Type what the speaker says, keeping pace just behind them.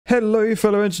Hello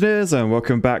fellow engineers and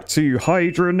welcome back to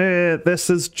Hydroneer. This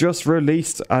is just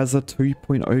released as a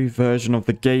 2.0 version of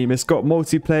the game. It's got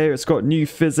multiplayer, it's got new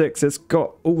physics, it's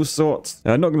got all sorts.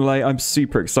 Not gonna lie, I'm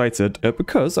super excited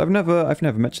because I've never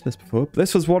mentioned this before. But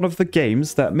this was one of the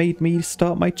games that made me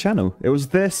start my channel. It was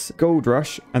this, Gold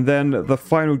Rush, and then the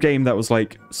final game that was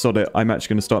like, sod it, I'm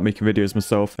actually gonna start making videos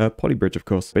myself. Polybridge, of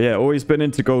course. But yeah, always been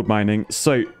into gold mining.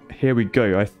 So here we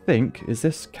go. I think, is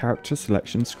this character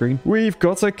selection screen? We've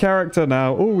got a character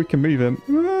now. Oh, we can move him.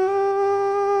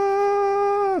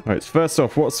 Alright, so first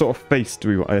off, what sort of face do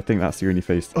we want? I think that's the only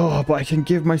face. Oh, but I can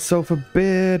give myself a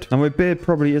beard. And my beard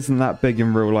probably isn't that big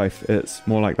in real life. It's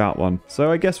more like that one.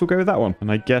 So I guess we'll go with that one.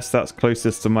 And I guess that's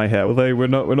closest to my hair. Although we're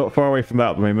not far away from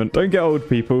that at the moment. Don't get old,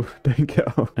 people. Don't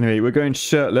get old. Anyway, we're going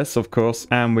shirtless, of course.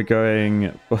 And we're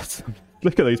going bottom.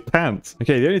 Look at those pants.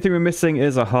 Okay, the only thing we're missing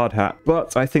is a hard hat,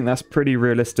 but I think that's pretty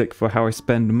realistic for how I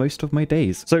spend most of my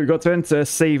days. So we've got to enter a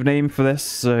save name for this.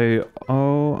 So,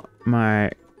 oh my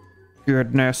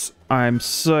goodness, I'm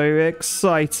so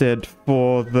excited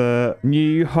for the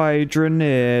new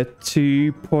Hydroneer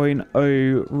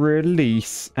 2.0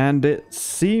 release. And it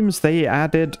seems they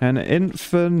added an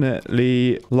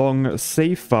infinitely long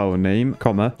save file name,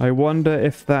 comma. I wonder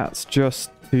if that's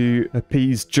just to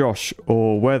appease Josh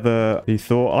or whether he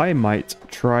thought I might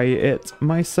try it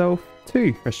myself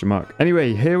too, question mark.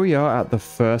 Anyway, here we are at the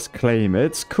first claim.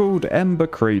 It's called Ember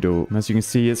Cradle. As you can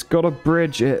see, it's got a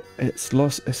bridge. It's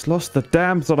lost the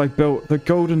dams that I built. The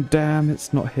golden dam,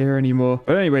 it's not here anymore.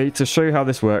 But anyway, to show you how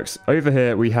this works, over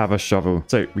here we have a shovel.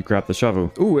 So we grab the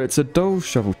shovel. Oh, it's a dull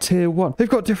shovel, tier 1. They've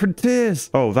got different tiers.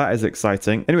 Oh, that is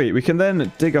exciting. Anyway, we can then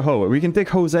dig a hole. We can dig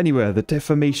holes anywhere. The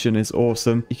deformation is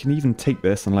awesome. You can even take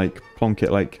this and like plonk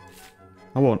it like,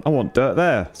 I want dirt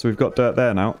there. So we've got dirt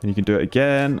there now. And you can do it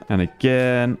again and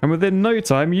again. And within no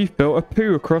time, you've built a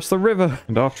poo across the river.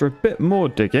 And after a bit more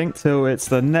digging, till it's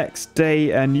the next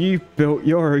day and you've built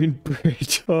your own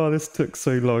bridge. Oh, this took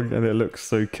so long and it looks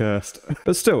so cursed.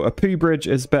 But still, a poo bridge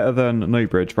is better than no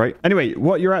bridge, right? Anyway,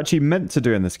 what you're actually meant to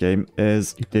do in this game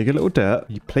is you dig a little dirt,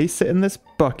 you place it in this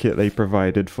bucket they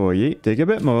provided for you, dig a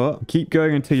bit more, keep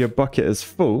going until your bucket is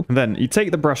full. And then you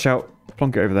take the brush out,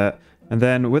 plonk it over there. And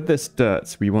then with this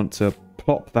dirt, we want to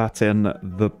plop that in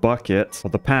the bucket or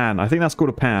the pan. I think that's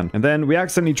called a pan. And then we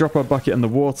accidentally drop our bucket in the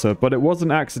water, but it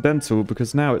wasn't accidental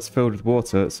because now it's filled with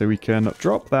water. So we can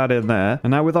drop that in there. And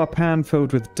now with our pan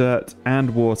filled with dirt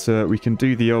and water, we can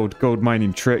do the old gold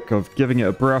mining trick of giving it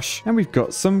a brush. And we've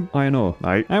got some iron ore.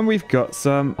 No. And we've got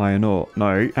some iron ore.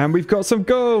 No. And we've got some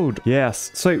gold.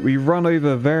 Yes. So we run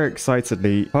over very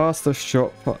excitedly past the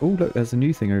shop. Oh, look, there's a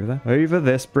new thing over there. Over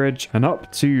this bridge and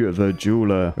up to the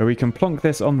jeweler where we can plonk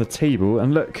this on the table.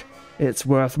 And look, it's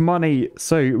worth money.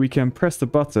 So we can press the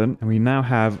button and we now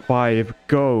have 5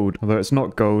 gold. Although it's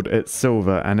not gold, it's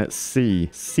silver and it's C.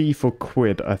 C for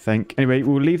quid, I think. Anyway,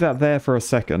 we'll leave that there for a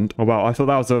second. Oh, wow. I thought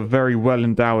that was a very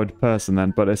well-endowed person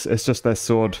then, but it's just their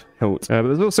sword hilt. But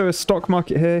there's also a stock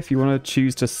market here if you want to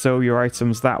choose to sell your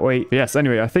items that way. But yes,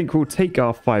 anyway, I think we'll take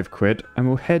our 5 quid and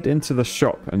we'll head into the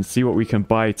shop and see what we can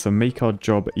buy to make our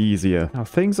job easier. Now,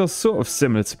 things are sort of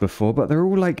similar to before, but they're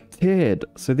all like tiered.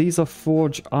 So these are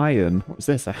forged iron. What's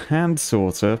this? A hand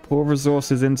sorter. Pour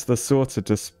resources into the sorter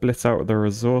to split out the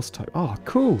resource type. Oh,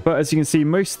 cool. But as you can see,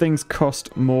 most things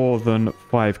cost more than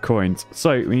 5 coins.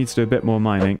 So we need to do a bit more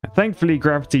mining. Thankfully,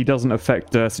 gravity doesn't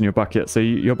affect dirt in your bucket. So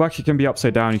your bucket can be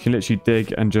upside down. You can literally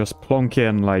dig and just plonk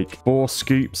in like 4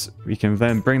 scoops. We can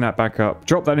then bring that back up,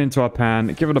 drop that into our pan,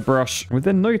 give it a brush.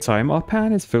 Within no time, our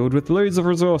pan is filled with loads of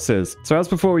resources. So as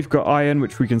before, we've got iron,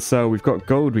 which we can sell. We've got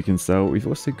gold we can sell. We've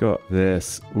also got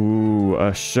this. Ooh,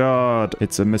 a shard.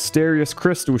 It's a mysterious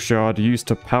crystal shard used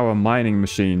to power mining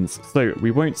machines. So we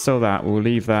won't sell that. We'll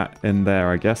leave that in there,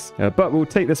 I guess. But we'll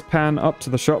take this pan up to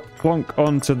the shop, plonk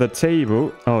onto the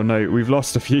table. Oh no, we've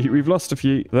lost a few. We've lost a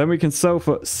few. Then we can sell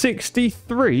for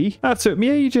 63. That took me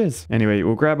ages. Anyway,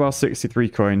 we'll grab our 63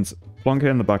 coins. Plonk it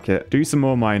in the bucket, do some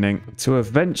more mining, so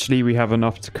eventually we have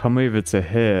enough to come over to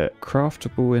here.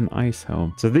 Craftable in ice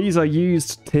helm. So these are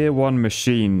used tier 1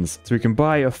 machines. So we can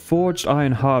buy a forged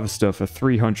iron harvester for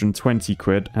 320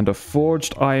 quid and a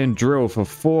forged iron drill for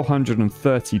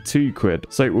 432 quid.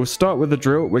 So we'll start with the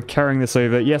drill. We're carrying this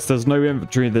over. Yes, there's no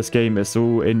inventory in this game. It's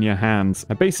all in your hands.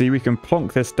 And basically we can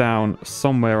plonk this down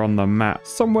somewhere on the map.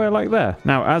 Somewhere like there.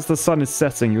 Now, as the sun is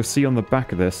setting, you'll see on the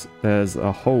back of this, there's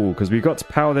a hole because we've got to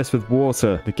power this with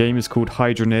water. The game is called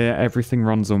Hydroneer. Everything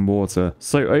runs on water.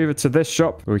 So over to this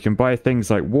shop where we can buy things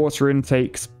like water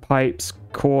intakes, pipes,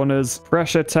 corners,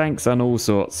 pressure tanks, and all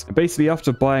sorts. Basically,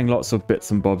 after buying lots of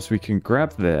bits and bobs, we can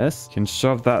grab this, can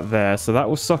shove that there, so that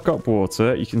will suck up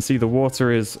water. You can see the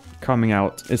water is coming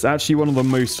out. It's actually one of the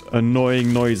most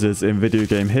annoying noises in video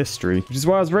game history, which is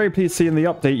why I was very pleased to see in the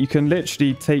update you can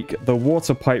literally take the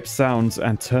water pipe sounds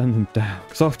and turn them down,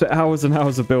 because after hours and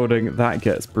hours of building, that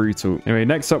gets brutal. Anyway,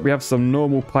 next up we have some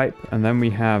normal pipe, and then we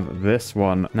have this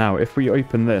one. Now, if we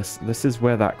open this, this is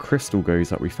where that crystal goes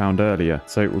that we found earlier.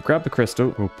 So we'll grab the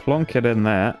crystal, we'll plonk it in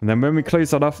there, and then when we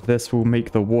close that off, this will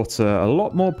make the water a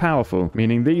lot more powerful,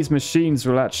 meaning these machines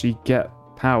will actually get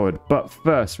powered. But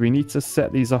first, we need to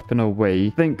set these up in a way. I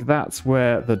think that's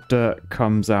where the dirt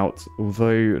comes out,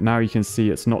 although now you can see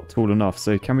it's not tall enough.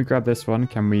 So can we grab this one?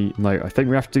 Can we? No, I think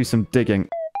we have to do some digging.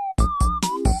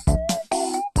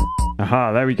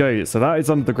 Aha, there we go. So that is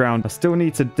under the ground. I still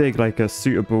need to dig like a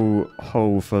suitable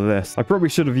hole for this. I probably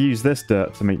should have used this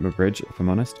dirt to make my bridge, if I'm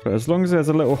honest. But as long as there's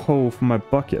a little hole for my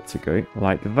bucket to go,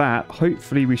 like that,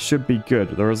 hopefully we should be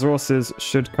good. The resources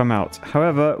should come out.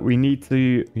 However, we need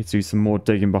to do some more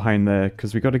digging behind there,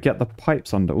 because we got to get the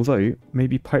pipes under. Although,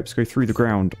 maybe pipes go through the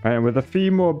ground. And with a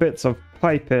few more bits of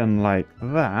pipe in like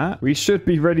that, we should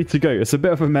be ready to go. It's a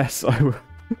bit of a mess.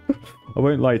 I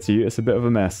won't lie to you, it's a bit of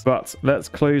a mess. But let's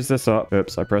close this up.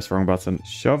 Oops, I pressed the wrong button.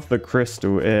 Shove the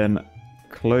crystal in.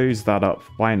 Close that up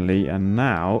finally. And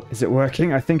now, is it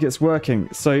working? I think it's working.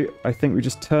 So I think we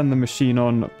just turn the machine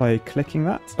on by clicking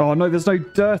that. Oh no, there's no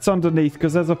dirt underneath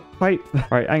because there's a pipe.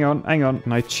 Right, hang on.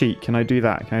 Can I cheat? Can I do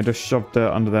that? Can I just shove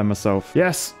dirt under there myself?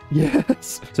 Yes.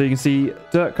 Yes. So you can see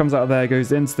dirt comes out of there,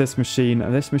 goes into this machine,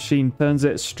 and this machine turns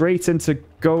it straight into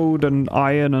gold and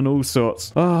iron and all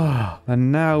sorts.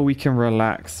 And now we can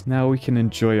relax. Now we can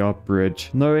enjoy our bridge,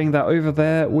 knowing that over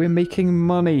there we're making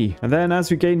money. And then as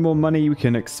we gain more money, we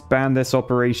can expand this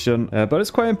operation. But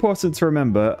it's quite important to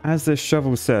remember, as this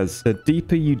shovel says, the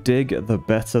deeper you dig, the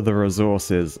better the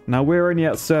resources. Now we're only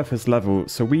at surface level,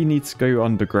 so we need to go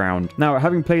underground. Now,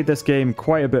 having played this game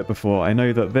quite a bit before, I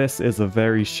know that this is a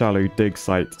very shallow dig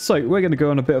site. So we're going to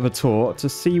go on a bit of a tour to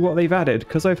see what they've added,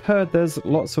 because I've heard there's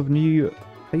lots of new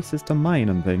places to mine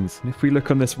and things. And if we look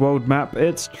on this world map,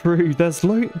 it's true. There's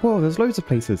loads of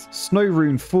places. Snow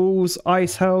Rune Falls,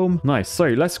 Ice Helm. Nice. So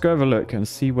let's go have a look and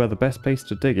see where the best place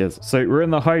to dig is. So we're in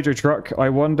the hydro truck. I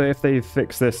wonder if they've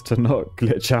fixed this to not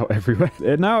glitch out everywhere.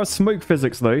 It now has smoke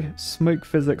physics though. Smoke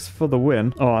physics for the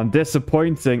win. Oh, I'm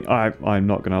disappointing. I'm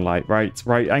not gonna lie. Right.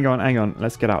 Hang on.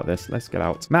 Let's get out of this. Let's get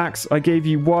out. Max, I gave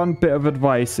you one bit of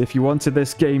advice. If you wanted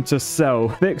this game to sell,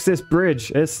 fix this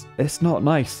bridge. It's not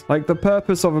nice. Like, the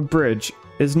purpose of a bridge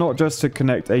is not just to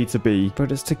connect A to B,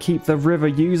 but it's to keep the river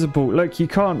usable. Look, you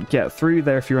can't get through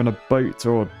there if you're on a boat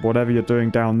or whatever you're doing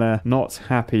down there. Not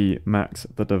happy, Max,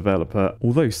 the developer.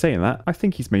 Although, saying that, I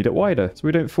think he's made it wider, so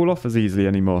we don't fall off as easily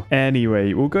anymore.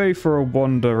 Anyway, we'll go for a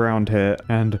wander around here,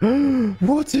 and...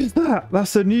 what is that?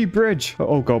 That's a new bridge.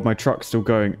 Oh god, my truck's still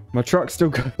going. But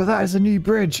that is a new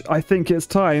bridge. I think it's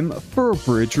time for a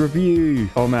bridge review.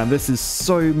 Oh man, this is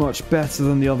so much better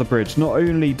than the other bridge. Not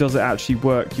only does it actually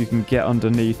work, you can get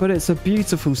underneath, but it's a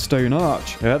beautiful stone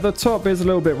arch. At the top is a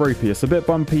little bit ropey, it's a bit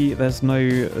bumpy, there's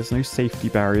no safety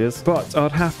barriers, but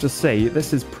I'd have to say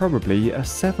this is probably a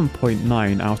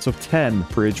 7.9 out of 10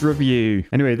 bridge review.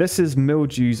 Anyway, this is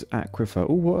Mildew's Aquifer.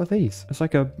 Oh, what are these? It's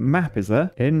like a map, is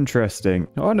there? Interesting.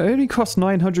 Oh, and it only costs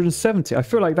 970. I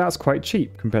feel like that's quite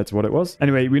cheap compared to what it was.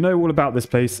 Anyway, we know all about this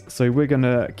place, so we're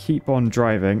gonna keep on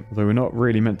driving, although we're not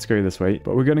really meant to go this way,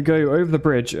 but we're gonna go over the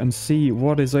bridge and see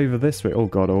what is over this way. Oh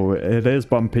god, it is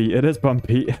bumpy.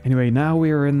 Anyway, now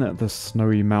we are in the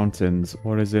snowy mountains.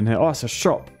 What is in here? Oh, it's a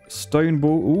shop. Stone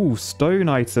ball. Ooh, stone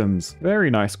items. Very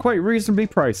nice. Quite reasonably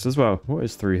priced as well. What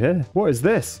is through here? What is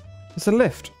this? It's a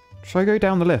lift. Should I go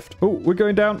down the lift? Oh, we're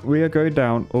going down. We are going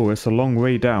down. Oh, it's a long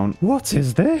way down. What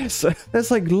is this?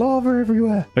 There's like lava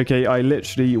everywhere. Okay, I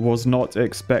literally was not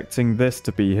expecting this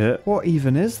to be here. What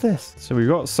even is this? So we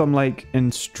got some like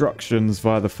instructions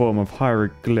via the form of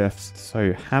hieroglyphs.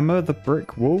 So hammer the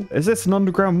brick wall. Is this an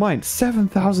underground mine?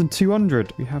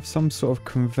 7,200. We have some sort of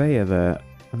conveyor there.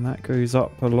 And that goes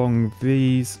up along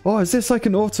these. Oh, is this like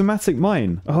an automatic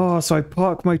mine? Oh, so I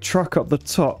park my truck up the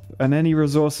top, and any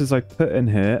resources I put in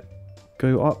here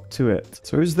go up to it.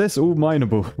 So is this all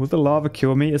mineable? Will the lava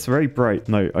kill me? It's very bright.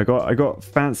 No, I got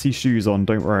fancy shoes on,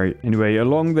 don't worry. Anyway,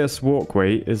 along this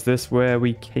walkway, is this where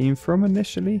we came from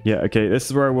initially? Yeah, okay, this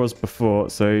is where I was before.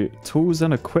 So tools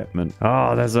and equipment.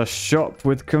 Ah, there's a shop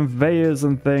with conveyors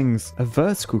and things. A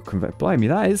vertical conveyor. Blimey,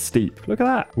 that is steep. Look at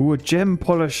that. Ooh, a gem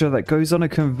polisher that goes on a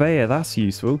conveyor. That's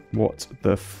useful. What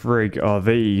the frig are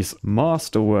these?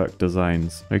 Masterwork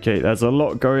designs. Okay, there's a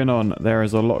lot going on. There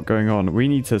is a lot going on. We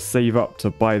need to save up up to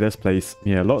buy this place.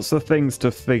 Yeah, lots of things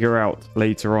to figure out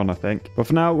later on, I think. But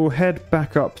for now, we'll head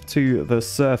back up to the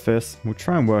surface. We'll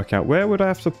try and work out where would I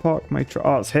have to park my truck.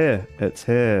 Oh, it's here. It's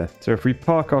here. So if we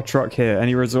park our truck here,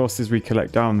 any resources we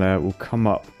collect down there will come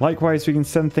up. Likewise, we can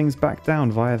send things back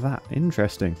down via that.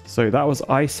 Interesting. So that was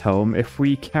Ice Helm. If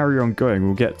we carry on going,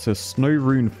 we'll get to Snow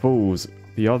Rune Falls,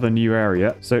 the other new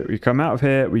area. So we come out of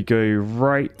here, we go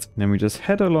right, and then we just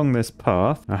head along this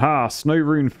path. Aha, Snow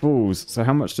Rune Falls. So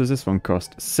how much does this one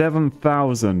cost?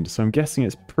 7,000. So I'm guessing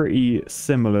it's pretty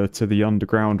similar to the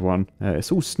underground one.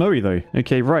 It's all snowy though.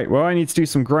 Okay, right. Well, I need to do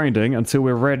some grinding until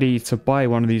we're ready to buy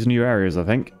one of these new areas, I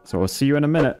think. So I'll see you in a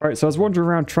minute. All right, so I was wandering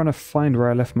around trying to find where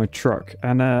I left my truck,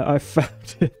 and I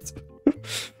found it.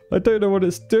 I don't know what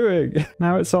it's doing.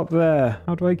 Now it's up there.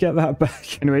 How do I get that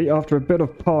back? Anyway, after a bit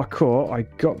of parkour, I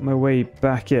got my way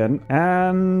back in.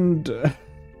 And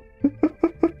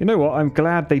you know what? I'm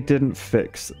glad they didn't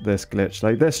fix this glitch.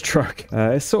 Like this truck,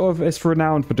 it's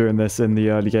renowned for doing this in the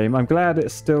early game. I'm glad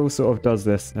it still sort of does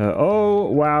this. Oh,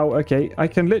 wow. Okay, I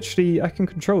can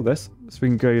control this. So we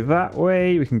can go that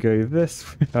way. We can go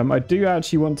this way. I do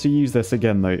actually want to use this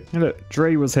again, though. Hey, look,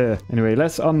 Dre was here. Anyway,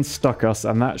 let's unstuck us,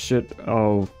 and that should...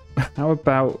 Oh, how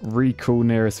about recall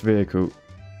nearest vehicle?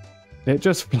 It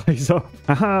just flies off.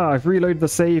 Aha, I've reloaded the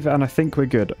save and I think we're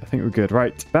good.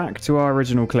 Right, back to our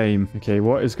original claim. Okay,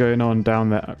 what is going on down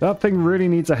there? That thing really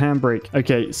needs a handbrake.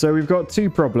 Okay, so we've got two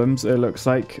problems, it looks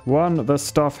like. One, the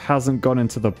stuff hasn't gone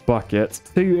into the bucket.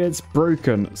 Two, it's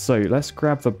broken. So let's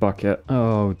grab the bucket.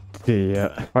 Oh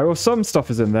dear. Right, well, some stuff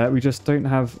is in there. We just don't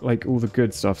have like all the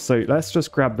good stuff. So let's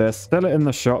just grab this, sell it in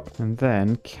the shop, and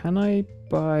then can I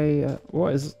buy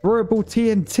what is throwable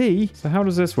TNT? So how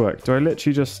does this work? Do I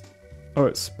literally just... Oh,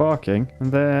 it's sparking.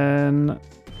 And then...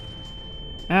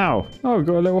 Ow. Oh, we've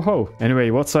got a little hole. Anyway,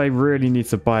 what I really need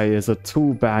to buy is a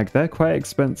tool bag. They're quite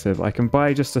expensive. I can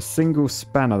buy just a single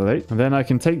spanner though. And then I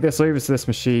can take this over to this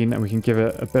machine and we can give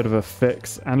it a bit of a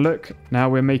fix. And look, now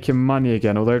we're making money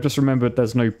again. Although I've just remembered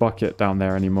there's no bucket down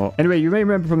there anymore. Anyway, you may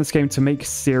remember from this game, to make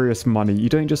serious money, you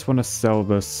don't just want to sell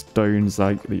the stones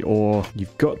like the ore.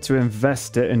 You've got to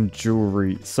invest it in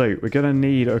jewelry. So we're going to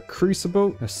need a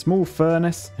crucible, a small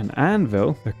furnace, an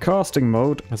anvil, a casting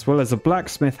mold, as well as a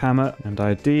blacksmith hammer, and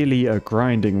ideally a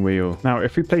grinding wheel. Now,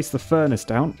 if we place the furnace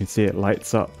down, you can see it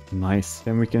lights up. Nice.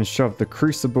 Then we can shove the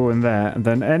crucible in there, and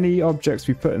then any objects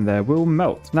we put in there will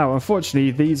melt. Now,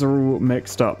 unfortunately, these are all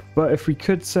mixed up, but if we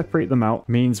could separate them out,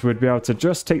 means we'd be able to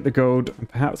just take the gold and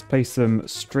perhaps place them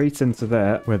straight into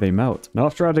there where they melt. And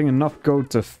after adding enough gold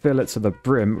to fill it to the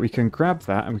brim, we can grab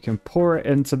that and we can pour it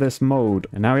into this mold.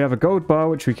 And now we have a gold bar,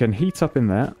 which we can heat up in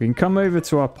there. We can come over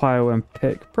to our pile and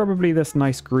pick probably this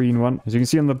nice green one. As you can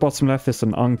see on the bottom left, there's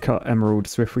an uncut emerald.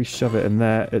 So if we shove it in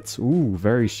there, it's, ooh,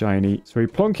 very shiny. So we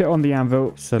plonk it on the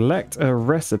anvil, select a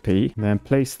recipe, and then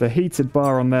place the heated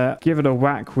bar on there, give it a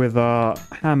whack with our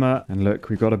hammer, and look,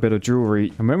 we got a bit of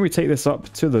jewelry. And when we take this up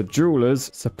to the jewelers,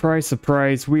 surprise,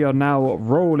 surprise, we are now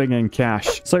rolling in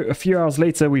cash. So a few hours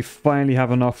later, we finally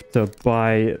have enough to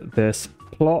buy this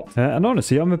plot. And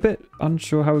honestly, I'm a bit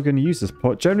unsure how we're going to use this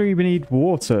pot. Generally, we need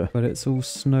water, but it's all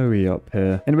snowy up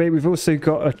here. Anyway, we've also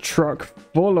got a truck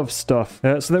full of stuff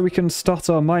so that we can start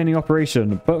our mining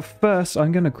operation. But first,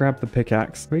 I'm going to grab the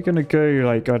pickaxe. We're going to go,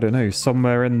 like, I don't know,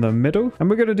 somewhere in the middle. And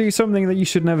we're going to do something that you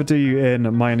should never do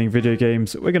in mining video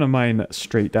games. We're going to mine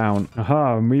straight down.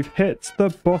 Aha, and we've hit the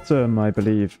bottom, I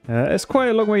believe. It's quite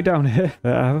a long way down here. I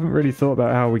haven't really thought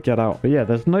about how we get out. But yeah,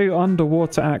 there's no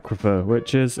underwater aquifer,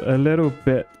 which is a little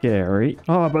bit scary.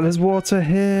 Oh, but there's water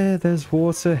here. There's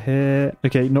water here.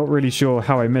 Okay, not really sure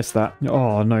how I missed that.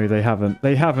 Oh, no, they haven't.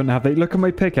 They haven't, have they? Look at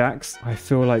my pickaxe. I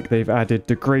feel like they've added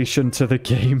degradation to the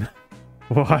game.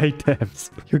 Why, devs?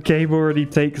 Your game already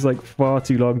takes like far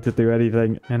too long to do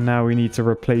anything, and now we need to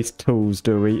replace tools,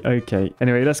 do we? Okay.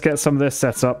 Anyway, let's get some of this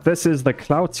set up. This is the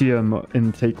Cloutium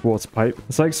intake water pipe.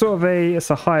 It's like sort of it's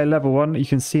a higher level one. You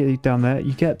can see it down there.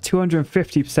 You get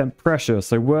 250% pressure,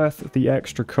 so worth the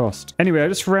extra cost. Anyway, I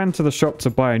just ran to the shop to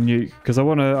buy a nuke because I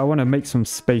want to make some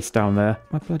space down there.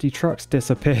 My bloody truck's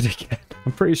disappeared again.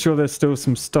 I'm pretty sure there's still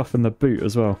some stuff in the boot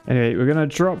as well. Anyway, we're going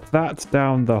to drop that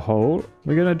down the hole.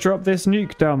 We're going to drop this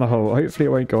nuke down the hole. Hopefully it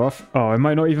won't go off. Oh, it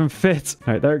might not even fit.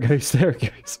 All right, there it goes. There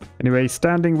it goes. Anyway,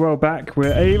 standing well back,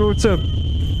 we're able to...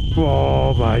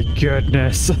 Oh my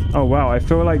goodness. Oh wow, I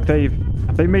feel like they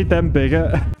made them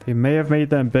bigger. They may have made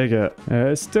them bigger.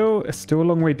 It's still a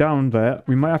long way down there.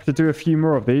 We might have to do a few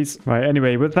more of these. Right,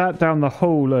 anyway, with that down the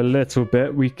hole a little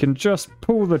bit, we can just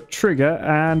pull the trigger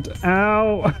and...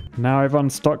 Ow! Now I've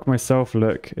unstuck myself.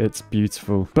 Look, it's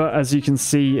beautiful. But as you can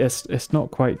see, it's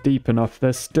not quite deep enough.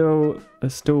 There's still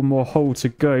there's still more hole to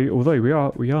go, although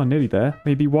we are nearly there.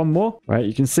 Maybe one more. Right,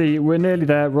 you can see we're nearly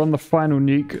there. We're on the final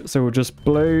nuke, so we'll just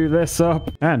blow this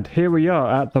up. And here we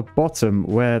are at the bottom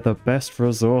where the best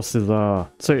resources are.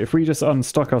 So if we just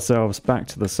unstuck ourselves back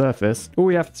to the surface, all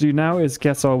we have to do now is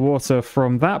get our water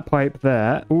from that pipe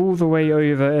there all the way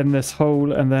over in this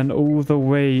hole and then all the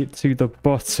way to the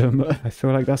bottom. I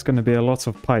feel like that's going to be a lot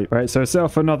of pipe. Right, so set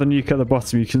off another nuke at the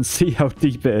bottom. You can see how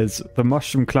deep it is. The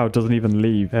mushroom cloud doesn't even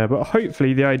leave. But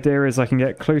hopefully the idea is I can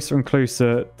get closer and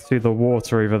closer to the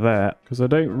water over there, because I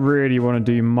don't really want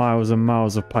to do miles and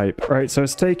miles of pipe. Right, so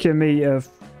it's taken me a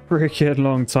freaking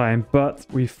long time, but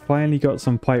we finally got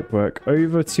some pipe work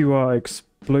over to our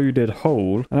exploded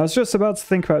hole. And I was just about to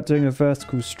think about doing a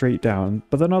vertical straight down,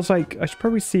 but then I was like, I should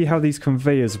probably see how these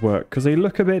conveyors work, because they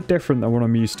look a bit different than what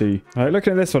I'm used to. Right,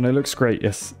 looking at this one, it looks great.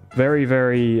 Yes, very,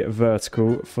 very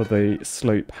vertical for the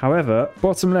slope. However,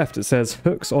 bottom left, it says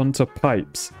hooks onto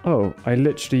pipes. Oh, I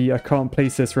can't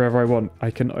place this wherever I want.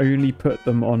 I can only put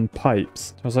them on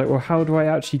pipes. I was like, well, how do I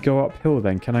actually go uphill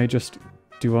then? Can I just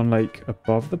do one like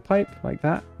above the pipe like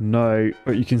that? No,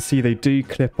 but you can see they do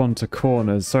clip onto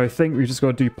corners, so I think we just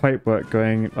got to do pipe work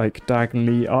going like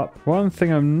diagonally up. One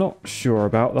thing I'm not sure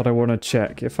about that I want to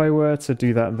check, if I were to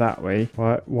do that way,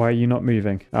 why are you not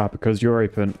moving? Because you're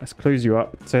open. Let's close you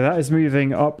up. So that is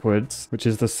moving upwards, which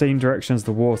is the same direction as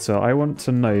the water. I want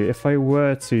to know if I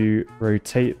were to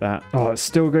rotate that. Oh, it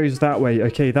still goes that way.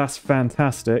 Okay, that's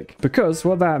fantastic, because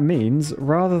what that means,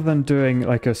 rather than doing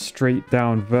like a straight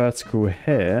down vertical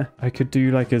here, I could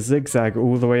do like a zigzag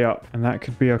all the way up, and that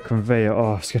could be a conveyor.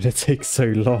 Oh, it's going to take so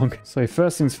long. So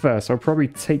first things first, I'll probably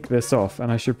take this off,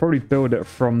 and I should probably build it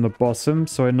from the bottom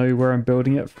so I know where I'm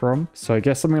building it from. So I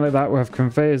guess something like that, we'll have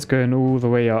conveyors going all the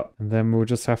way up, and then we'll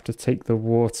just have to take the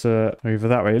water over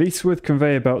that way. At least with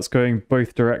conveyor belts going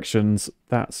both directions,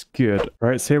 that's good.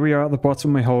 Right, so here we are at the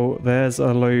bottom of my hole. There's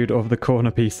a load of the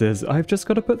corner pieces. I've just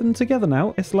got to put them together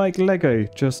now. It's like Lego,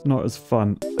 just not as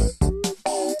fun.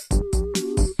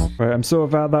 Right, I'm sort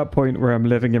of at that point where I'm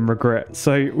living in regret.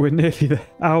 So we're nearly there.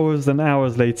 Hours and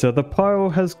hours later, the pile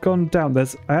has gone down. I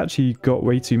actually got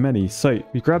way too many. So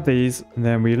we grab these, and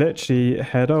then we literally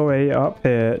head our way up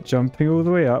here, jumping all the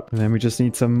way up. And then we just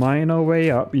need to mine our way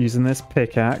up using this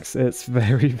pickaxe. It's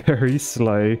very, very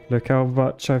slow. Look how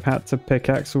much I've had to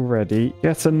pickaxe already.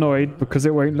 Get annoyed because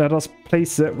it won't let us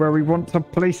place it where we want to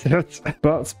place it.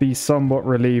 But be somewhat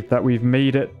relieved that we've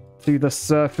made it to the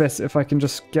surface if I can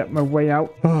just get my way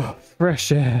out. Oh,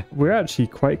 fresh air. We're actually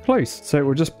quite close. So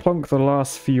we'll just plonk the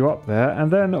last few up there,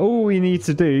 and then all we need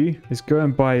to do is go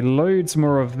and buy loads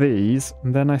more of these,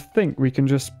 and then I think we can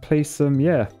just place them,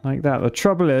 yeah, like that. The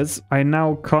trouble is, I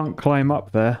now can't climb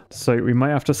up there, so we might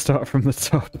have to start from the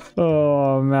top.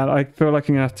 Oh man, I feel like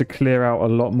I'm gonna have to clear out a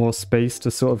lot more space to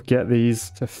sort of get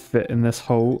these to fit in this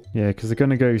hole. Yeah, because they're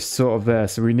gonna go sort of there,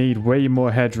 so we need way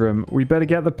more headroom. We better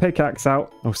get the pickaxe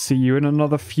out. I'll see you in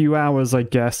another few hours, I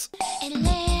guess.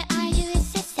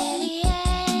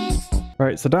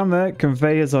 Right, so down there,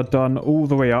 conveyors are done all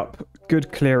the way up.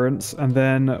 Good clearance, and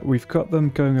then we've got them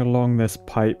going along this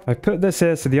pipe. I put this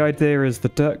here, so the idea is the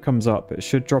dirt comes up. It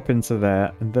should drop into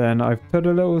there, and then I've put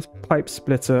a little pipe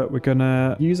splitter. We're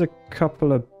gonna use a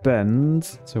couple of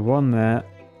bends. So one there,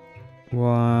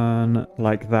 one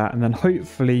like that, and then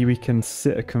hopefully we can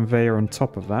sit a conveyor on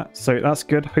top of that. So that's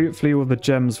good. Hopefully all the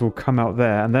gems will come out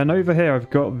there. And then over here I've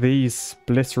got these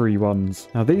splittery ones.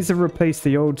 Now these have replaced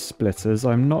the old splitters.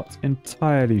 I'm not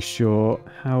entirely sure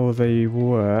how they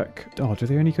work. Oh, do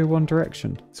they only go one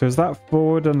direction? So is that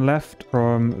forward and left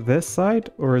from this side,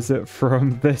 or is it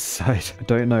from this side? I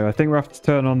don't know. I think we'll have to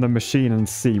turn on the machine and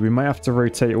see. We might have to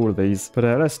rotate all of these, but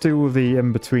let's do all the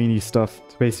in-betweeny stuff.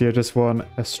 So basically I just want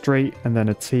a straight and then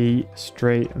a T,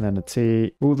 straight and then a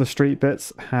T. All the straight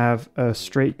bits have a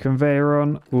straight conveyor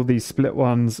on. All these split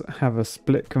ones have a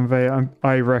split conveyor.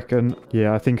 I reckon.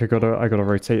 Yeah, I think I gotta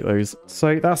rotate those.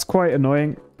 So that's quite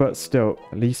annoying. But still,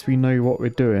 at least we know what we're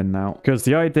doing now. Because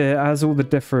the idea, as all the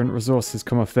different resources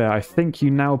come off there, I think you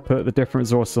now put the different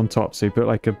resources on top. So you put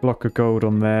like a block of gold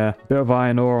on there, a bit of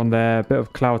iron ore on there, a bit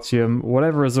of cloutium,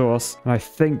 whatever resource. And I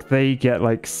think they get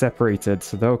like separated.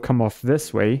 So they'll come off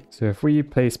this way. So if we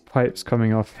place pipes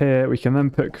coming off here, we can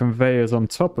then put conveyors on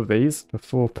top of these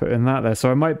before putting that there. So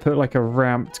I might put like a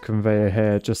ramped conveyor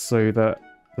here just so that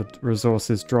the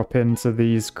resources drop into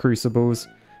these crucibles.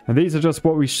 And these are just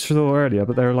what we saw earlier,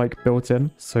 but they're like built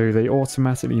in. So they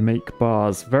automatically make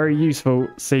bars. Very useful.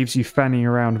 Saves you fanning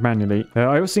around manually.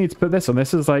 I also need to put this on.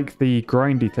 This is like the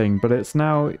grindy thing, but it's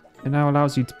now it now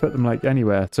allows you to put them like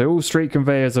anywhere. So all street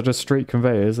conveyors are just street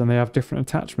conveyors and they have different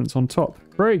attachments on top.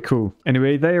 Very cool.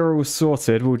 Anyway, they are all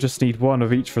sorted. We'll just need one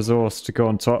of each resource to go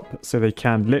on top so they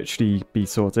can literally be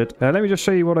sorted. Let me just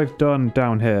show you what I've done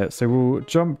down here. So we'll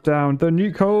jump down the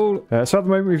nuke hole. So at the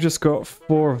moment, we've just got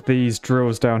 4 of these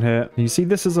drills down here. And you see,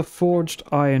 this is a forged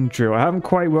iron drill. I haven't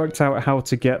quite worked out how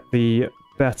to get the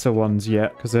better ones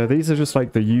yet, because these are just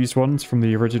like the used ones from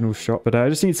the original shop. But I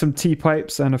just need some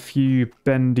T-pipes and a few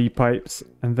bendy pipes,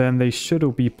 and then they should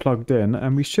all be plugged in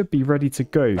and we should be ready to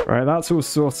go. All right, that's all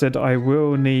sorted. I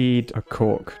will need a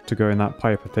cork to go in that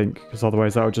pipe, I think, because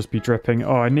otherwise that would just be dripping.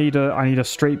 Oh, I need a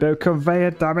straight bit of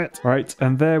conveyor, damn it. Right,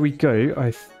 and there we go.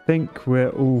 I think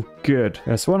we're all good.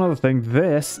 Yes, one other thing.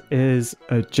 This is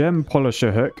a gem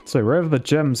polisher hook. So wherever the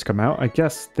gems come out, I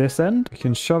guess this end, we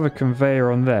can shove a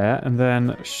conveyor on there and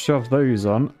then shove those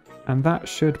on. And that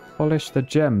should polish the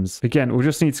gems. Again, we'll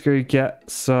just need to go get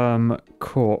some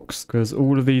corks, because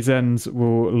all of these ends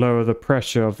will lower the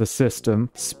pressure of the system.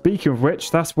 Speaking of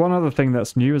which, that's one other thing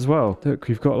that's new as well. Look,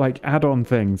 we've got like add-on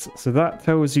things. So that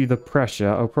tells you the pressure.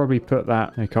 I'll probably put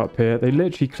that like up here. They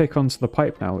literally click onto the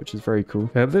pipe now, which is very cool.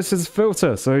 This is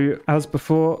filter. So as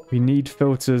before, we need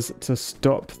filters to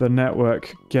stop the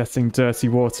network getting dirty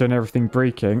water and everything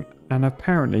breaking. And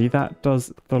apparently that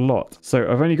does the lot.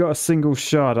 So I've only got a single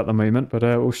shard at the moment, but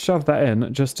we'll shove that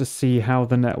in just to see how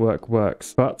the network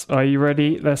works. But are you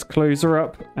ready? Let's close her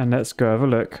up and let's go have a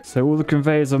look. So all the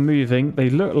conveyors are moving. They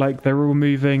look like they're all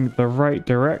moving the right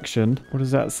direction. What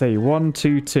does that say? 1,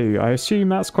 2, 2. I assume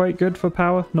that's quite good for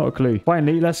power. Not a clue.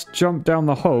 Finally, let's jump down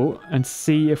the hole and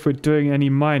see if we're doing any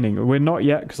mining. We're not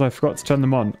yet because I forgot to turn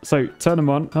them on. So turn them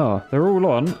on. Oh, they're all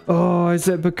on. Oh, is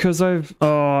it because I've...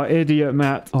 Oh, idiot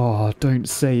Matt. Oh, don't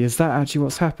say. Is that actually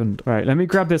what's happened? All right, let me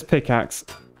grab this pickaxe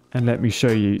and let me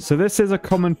show you. So this is a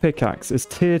common pickaxe. It's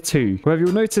tier 2. However,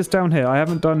 you'll notice down here, I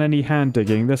haven't done any hand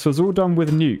digging. This was all done with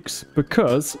nukes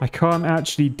because I can't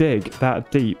actually dig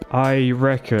that deep. I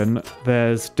reckon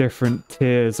there's different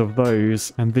tiers of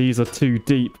those and these are too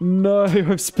deep. No,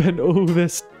 I've spent all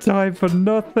this time for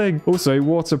nothing. Also,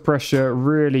 water pressure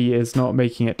really is not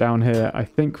making it down here. I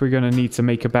think we're going to need to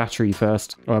make a battery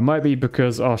first. Or it might be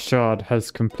because our shard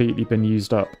has completely been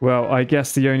used up. Well, I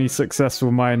guess the only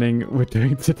successful mining we're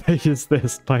doing today is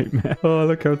this nightmare. Oh,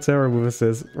 look how terrible this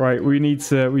is. Right, we need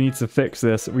to fix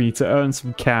this. We need to earn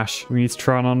some cash. We need to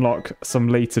try and unlock some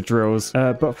later drills.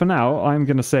 But for now, I'm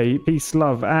going to say peace,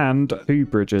 love, and 2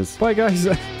 bridges. Bye, guys.